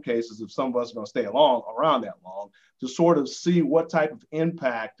road, in some cases, if some of us are going to stay around that long, to sort of see what type of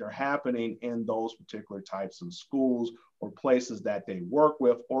impact are happening in those particular types of schools or places that they work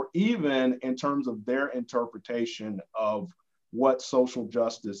with, or even in terms of their interpretation of what social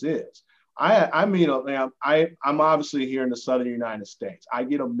justice is. I'm obviously here in the Southern United States. I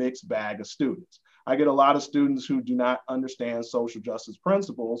get a mixed bag of students. I get a lot of students who do not understand social justice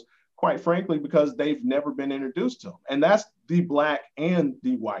principles, quite frankly, because they've never been introduced to them. And that's the Black and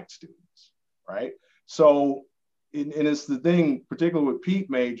the white students, right? So, and it's the thing, particularly with PEAT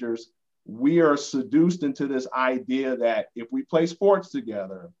majors, we are seduced into this idea that if we play sports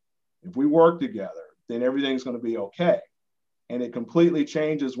together, if we work together, then everything's going to be okay. And it completely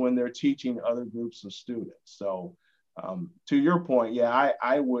changes when they're teaching other groups of students. So to your point, yeah,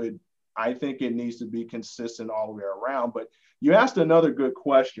 I think it needs to be consistent all the way around. But you asked another good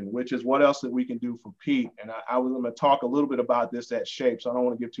question, which is what else that we can do for PEAT? And I was going to talk a little bit about this at SHAPE, so I don't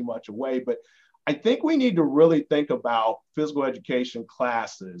want to give too much away, but I think we need to really think about physical education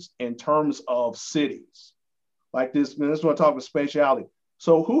classes in terms of cities. Like this is what I talk about spatiality.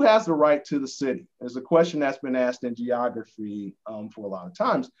 So who has the right to the city? Is a question that's been asked in geography for a lot of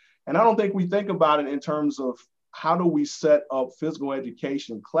times. And I don't think we think about it in terms of how do we set up physical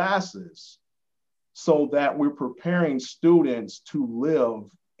education classes so that we're preparing students to live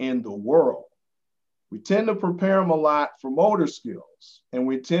in the world. We tend to prepare them a lot for motor skills, and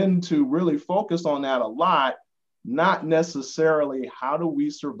we tend to really focus on that a lot, not necessarily how do we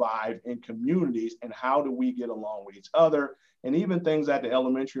survive in communities and how do we get along with each other, and even things at the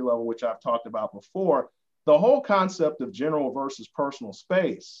elementary level, which I've talked about before. The whole concept of general versus personal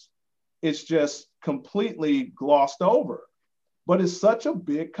space, it's just completely glossed over, but it's such a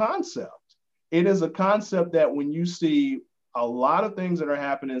big concept. It is a concept that when you see a lot of things that are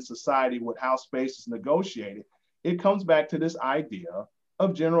happening in society with how space is negotiated, it comes back to this idea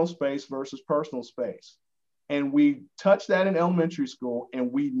of general space versus personal space. And we touch that in elementary school,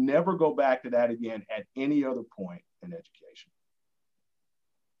 and we never go back to that again at any other point in education.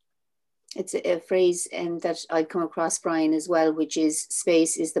 It's a phrase that I've come across, Brian, as well, which is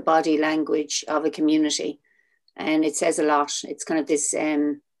space is the body language of a community. And it says a lot. It's kind of this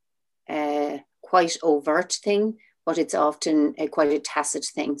quite overt thing, but it's often quite a tacit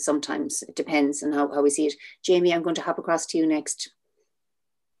thing sometimes. It depends on how we see it. Jamie, I'm going to hop across to you next.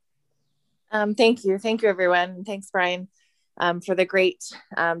 Thank you, everyone. Thanks, Brian, for the great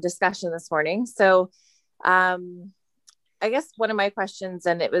discussion this morning. So I guess one of my questions,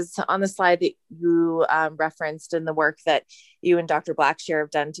 and it was on the slide that you referenced in the work that you and Dr. Blackshear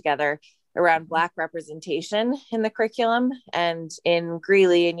have done together around Black representation in the curriculum and in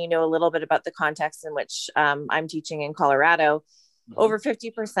Greeley, and you know a little bit about the context in which I'm teaching in Colorado. Over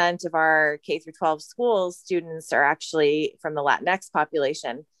 50% of our K through 12 schools students are actually from the Latinx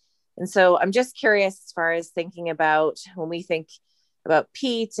population. And so I'm just curious, as far as thinking about when we think about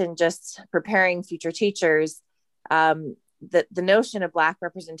PEAT and just preparing future teachers, the notion of Black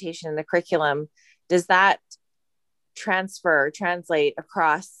representation in the curriculum, does that translate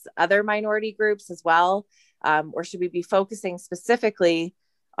across other minority groups as well? Or should we be focusing specifically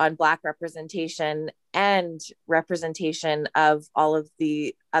on Black representation and representation of all of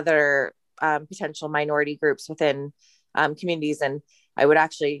the other potential minority groups within communities? And I would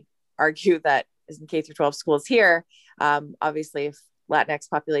actually argue that in K through 12 schools here, obviously if Latinx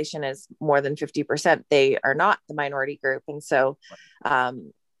population is more than 50%, they are not the minority group. And so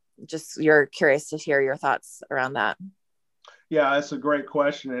just you're curious to hear your thoughts around that. Yeah, that's a great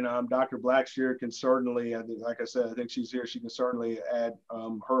question. And Dr. Blackshear can certainly, like I said, I think she's here. She can certainly add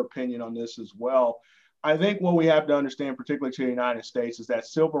her opinion on this as well. I think what we have to understand, particularly to the United States, is that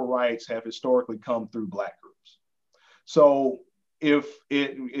civil rights have historically come through Black groups. So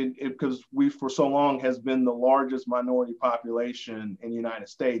because we for so long has been the largest minority population in the United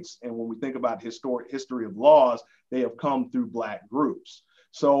States, and when we think about history of laws, they have come through Black groups.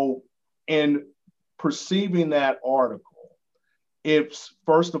 So in perceiving that article, it's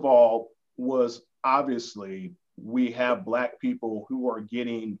first of all was obviously we have Black people who are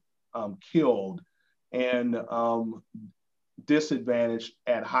getting killed and disadvantaged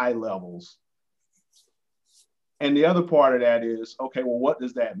at high levels. And the other part of that is, okay, well, what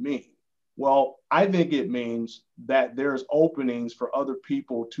does that mean? Well, I think it means that there's openings for other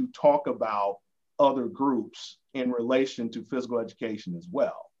people to talk about other groups in relation to physical education as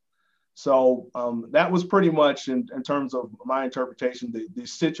well. So that was pretty much in terms of my interpretation, the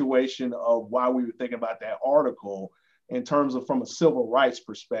situation of why we were thinking about that article in terms of from a civil rights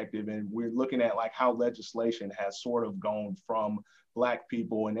perspective. And we're looking at like how legislation has sort of gone from Black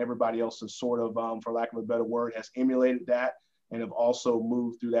people and everybody else has sort of, for lack of a better word, has emulated that. and have also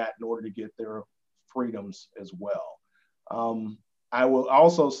moved through that in order to get their freedoms as well. I will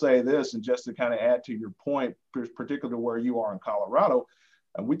also say this, and just to kind of add to your point, particularly where you are in Colorado,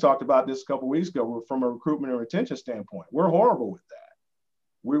 and we talked about this a couple of weeks ago, from a recruitment and retention standpoint, we're horrible with that.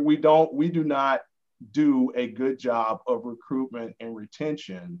 We do not do a good job of recruitment and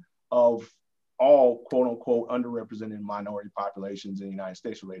retention of all quote unquote underrepresented minority populations in the United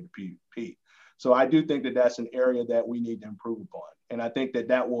States related to PPP. So I do think that that's an area that we need to improve upon. And I think that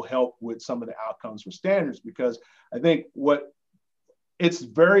that will help with some of the outcomes for standards, because I think it's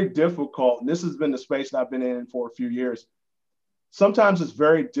very difficult, and this has been the space that I've been in for a few years. Sometimes it's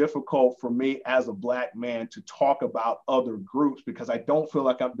very difficult for me as a Black man to talk about other groups because I don't feel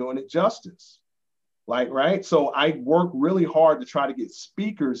like I'm doing it justice. Right? So I work really hard to try to get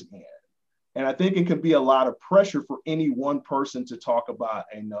speakers in. And I think it can be a lot of pressure for any one person to talk about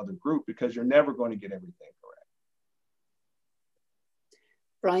another group because you're never going to get everything correct.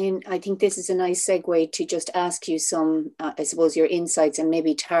 Brian, I think this is a nice segue to just ask you some, I suppose, your insights, and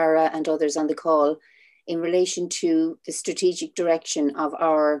maybe Tara and others on the call, in relation to the strategic direction of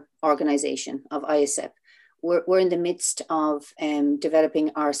our organization, of ISEP. We're in the midst of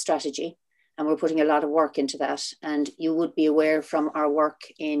developing our strategy, and we're putting a lot of work into that. And you would be aware from our work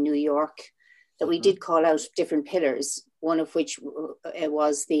in New York that we did call out different pillars, one of which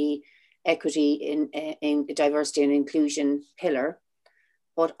was the equity in diversity and inclusion pillar.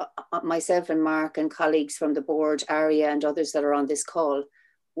 But myself and Mark and colleagues from the board, Aria and others that are on this call,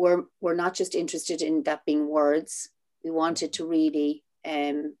 we're not just interested in that being words. We wanted to really,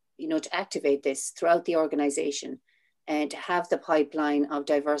 to activate this throughout the organization and to have the pipeline of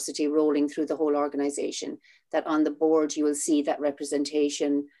diversity rolling through the whole organization, that on the board you will see that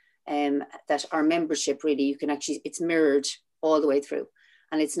representation, that our membership really, you can actually, it's mirrored all the way through,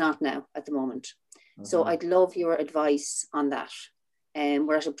 and it's not now at the moment. So I'd love your advice on that.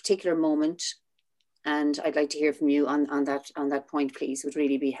 We're at a particular moment, and I'd like to hear from you on that point, please. Would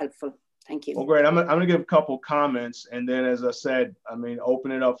really be helpful. Thank you. Well, great. I'm going to give a couple comments, and then, as I said,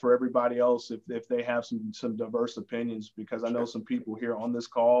 open it up for everybody else if they have some diverse opinions, because I know some people here on this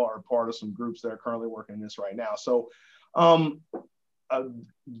call are part of some groups that are currently working in this right now. So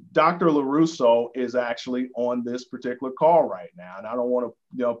Dr. LaRusso is actually on this particular call right now, and I don't want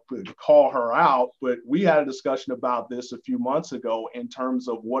to call her out, but we had a discussion about this a few months ago in terms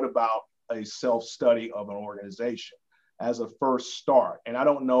of what about a self-study of an organization as a first start. And I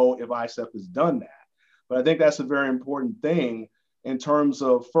don't know if ISEP has done that, but I think that's a very important thing in terms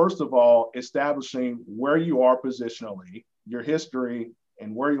of, first of all, establishing where you are positionally, your history,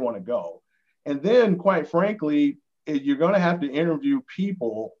 and where you want to go. And then, quite frankly, you're going to have to interview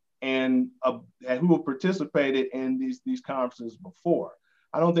people and who have participated in these conferences before.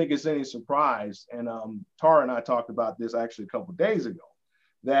 I don't think it's any surprise, and Tara and I talked about this actually a couple of days ago,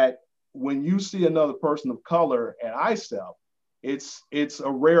 that when you see another person of color at ISEP, it's a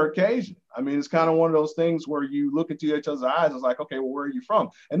rare occasion. It's kind of one of those things where you look into each other's eyes and it's like, okay, well, where are you from?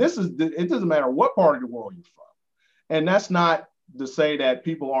 And it doesn't matter what part of the world you're from. And that's not to say that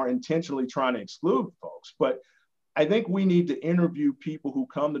people are intentionally trying to exclude folks, but I think we need to interview people who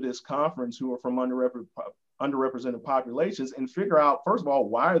come to this conference who are from underrepresented populations and figure out, first of all,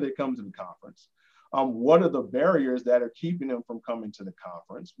 why are they coming to the conference? What are the barriers that are keeping them from coming to the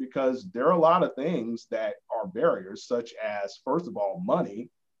conference? Because there are a lot of things that are barriers, such as, first of all, money,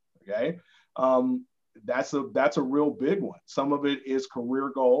 okay? That's a real big one. Some of it is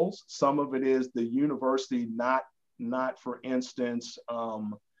career goals. Some of it is the university not for instance,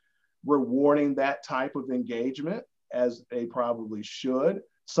 rewarding that type of engagement as they probably should.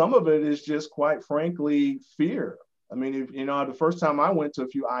 Some of it is just, quite frankly, fear. The first time I went to a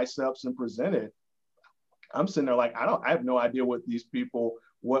few ISEPs and presented, I'm sitting there like, I have no idea what these people,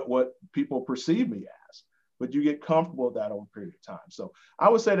 what people perceive me as, but you get comfortable with that over a period of time. So I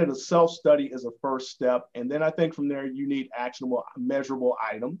would say that a self-study is a first step. And then I think from there, you need actionable, measurable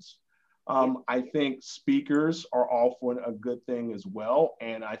items. I think speakers are often a good thing as well.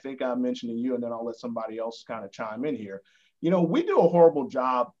 And I think I mentioned to you, and then I'll let somebody else kind of chime in here. We do a horrible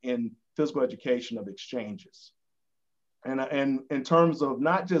job in physical education of exchanges. And in terms of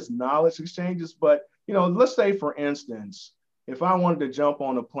not just knowledge exchanges, but let's say, for instance, if I wanted to jump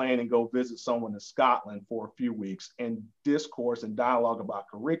on a plane and go visit someone in Scotland for a few weeks and discourse and dialogue about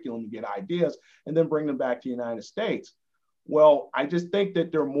curriculum and get ideas and then bring them back to the United States, well, I just think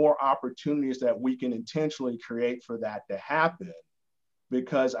that there are more opportunities that we can intentionally create for that to happen,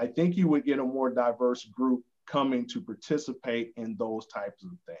 because I think you would get a more diverse group coming to participate in those types of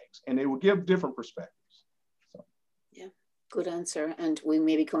things, and it would give different perspectives. So. Yeah, good answer. And we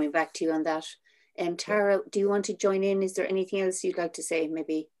may be coming back to you on that Tara, do you want to join in? Is there anything else you'd like to say,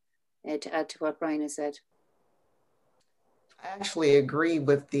 maybe to add to what Brian has said? I actually agree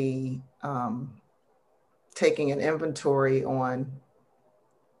with the taking an inventory on,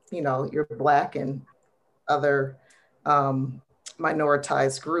 your Black and other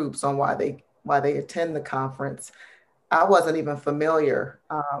minoritized groups on why they attend the conference. I wasn't even familiar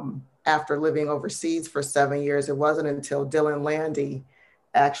after living overseas for 7 years. It wasn't until Dylan Landy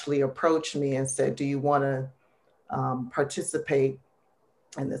actually approached me and said, do you want to participate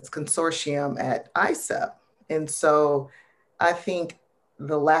in this consortium at ICEP? And so I think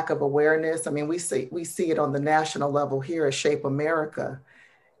the lack of awareness, we see it on the national level here at Shape America.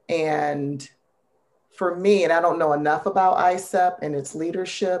 And for me, and I don't know enough about ICEP and its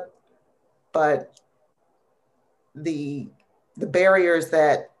leadership, but the barriers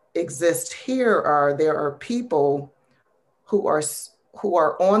that exist here are there are people who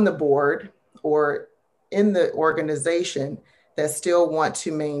are on the board or in the organization that still want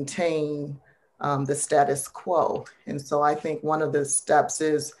to maintain the status quo. And so I think one of the steps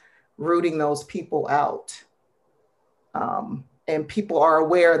is rooting those people out. And people are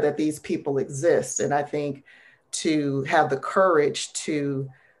aware that these people exist. And I think to have the courage to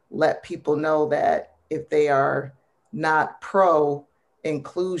let people know that if they are not pro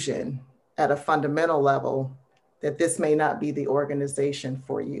inclusion at a fundamental level, that this may not be the organization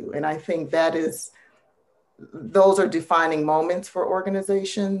for you. And I think those are defining moments for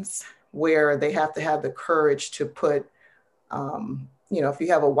organizations where they have to have the courage to put, if you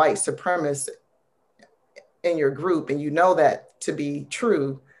have a white supremacist in your group and you know that to be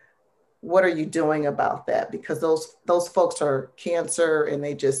true, what are you doing about that? Because those folks are cancer and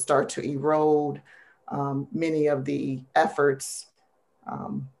they just start to erode many of the efforts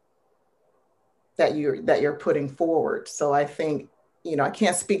that you're putting forward. So I think, I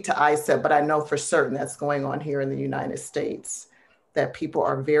can't speak to ICEP, but I know for certain that's going on here in the United States, that people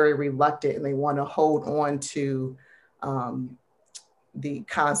are very reluctant and they want to hold on to the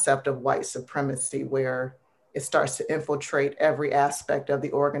concept of white supremacy, where it starts to infiltrate every aspect of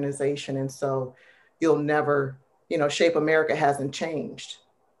the organization. And so you'll never, Shape America hasn't changed,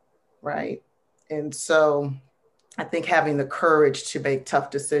 right? And so I think having the courage to make tough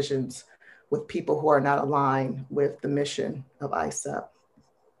decisions with people who are not aligned with the mission of ICEP.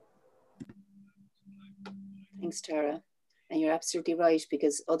 Thanks, Tara. And you're absolutely right,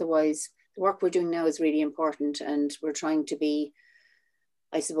 because otherwise the work we're doing now is really important, and we're trying to be,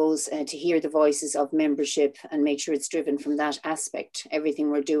 I suppose, to hear the voices of membership and make sure it's driven from that aspect,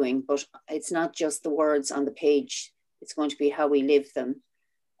 everything we're doing. But it's not just the words on the page, it's going to be how we live them.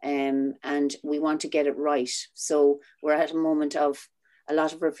 And we want to get it right. So we're at a moment of a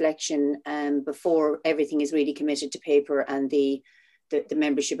lot of reflection before everything is really committed to paper and the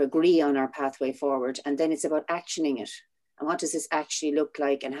membership agree on our pathway forward. And then it's about actioning it. And what does this actually look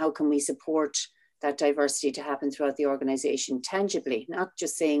like? And how can we support that diversity to happen throughout the organization tangibly, not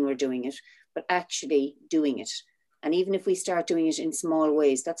just saying we're doing it, but actually doing it. And even if we start doing it in small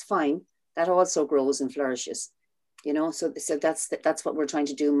ways, that's fine. That also grows and flourishes. So that's what we're trying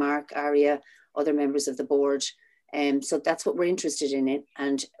to do, Mark, Aria, other members of the board. So that's what we're interested in it.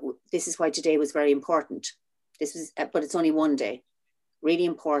 And this is why today was very important. But it's only one day. Really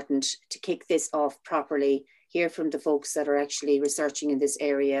important to kick this off properly, hear from the folks that are actually researching in this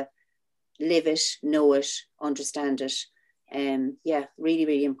area, live it, know it, understand it. Really,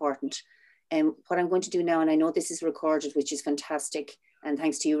 really important. What I'm going to do now, and I know this is recorded, which is fantastic. And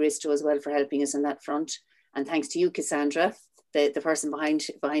thanks to you, Risto, as well, for helping us on that front. And thanks to you, Cassandra, the person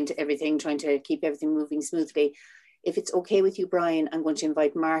behind everything, trying to keep everything moving smoothly. If it's okay with you, Brian, I'm going to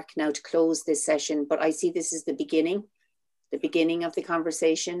invite Mark now to close this session, but I see this is the beginning of the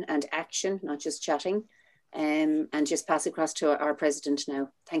conversation and action, not just chatting, and just pass across to our president now.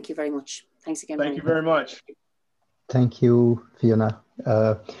 Thank you very much. Thanks again, Brian. Thank you very much. Thank you, Fiona.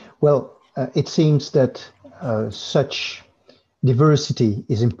 It seems that such diversity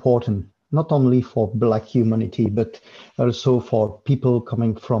is important, not only for Black humanity, but also for people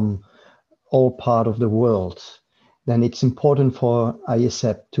coming from all parts of the world. Then it's important for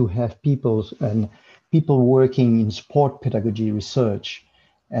ISEP to have people working in sport pedagogy research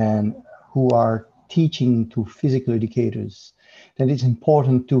and who are teaching to physical educators. Then it's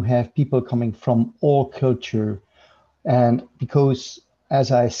important to have people coming from all culture. And because,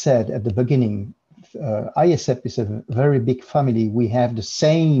 as I said at the beginning, ISEP is a very big family. We have the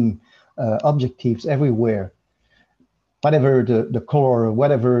same objectives everywhere. Whatever the color,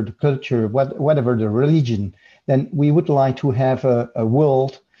 whatever the culture, whatever the religion, then we would like to have a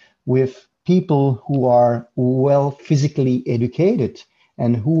world with people who are well physically educated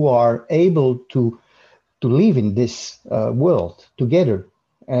and who are able to live in this world together.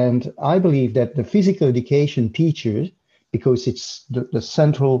 And I believe that the physical education teacher, because it's the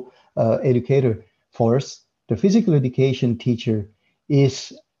central educator for us, the physical education teacher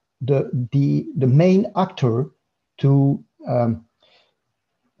is the main actor to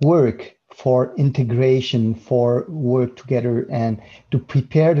work for integration, for work together, and to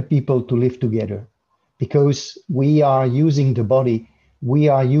prepare the people to live together. Because we are using the body, we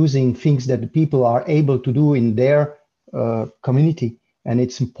are using things that the people are able to do in their community, and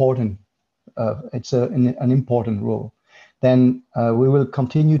it's important. It's an important role. Then we will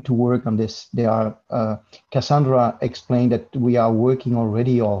continue to work on this. Cassandra explained that we are working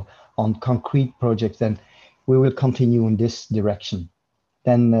already on concrete projects, and we will continue in this direction.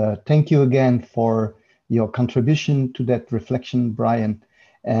 Then thank you again for your contribution to that reflection, Brian,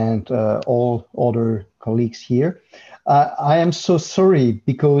 and all other colleagues here. I am so sorry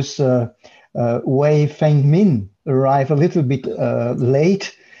because Wei Feng Min arrived a little bit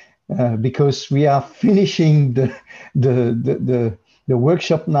late because we are finishing the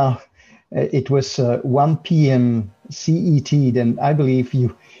workshop now. It was 1 p.m. CET. Then I believe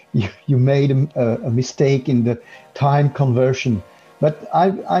you made a mistake in the time conversion. But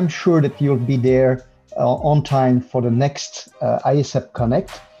I'm sure that you'll be there on time for the next ISAP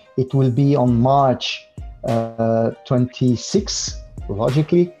Connect. It will be on March 26,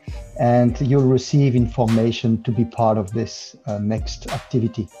 logically, and you'll receive information to be part of this next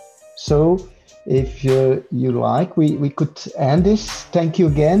activity. So if you like, we could end this. Thank you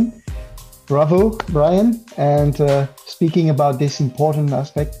again. Bravo, Brian, and speaking about this important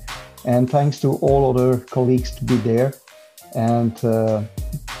aspect. And thanks to all other colleagues to be there. And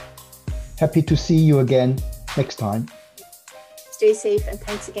happy to see you again next time. Stay safe and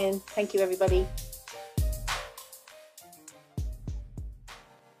thanks again. Thank you, everybody.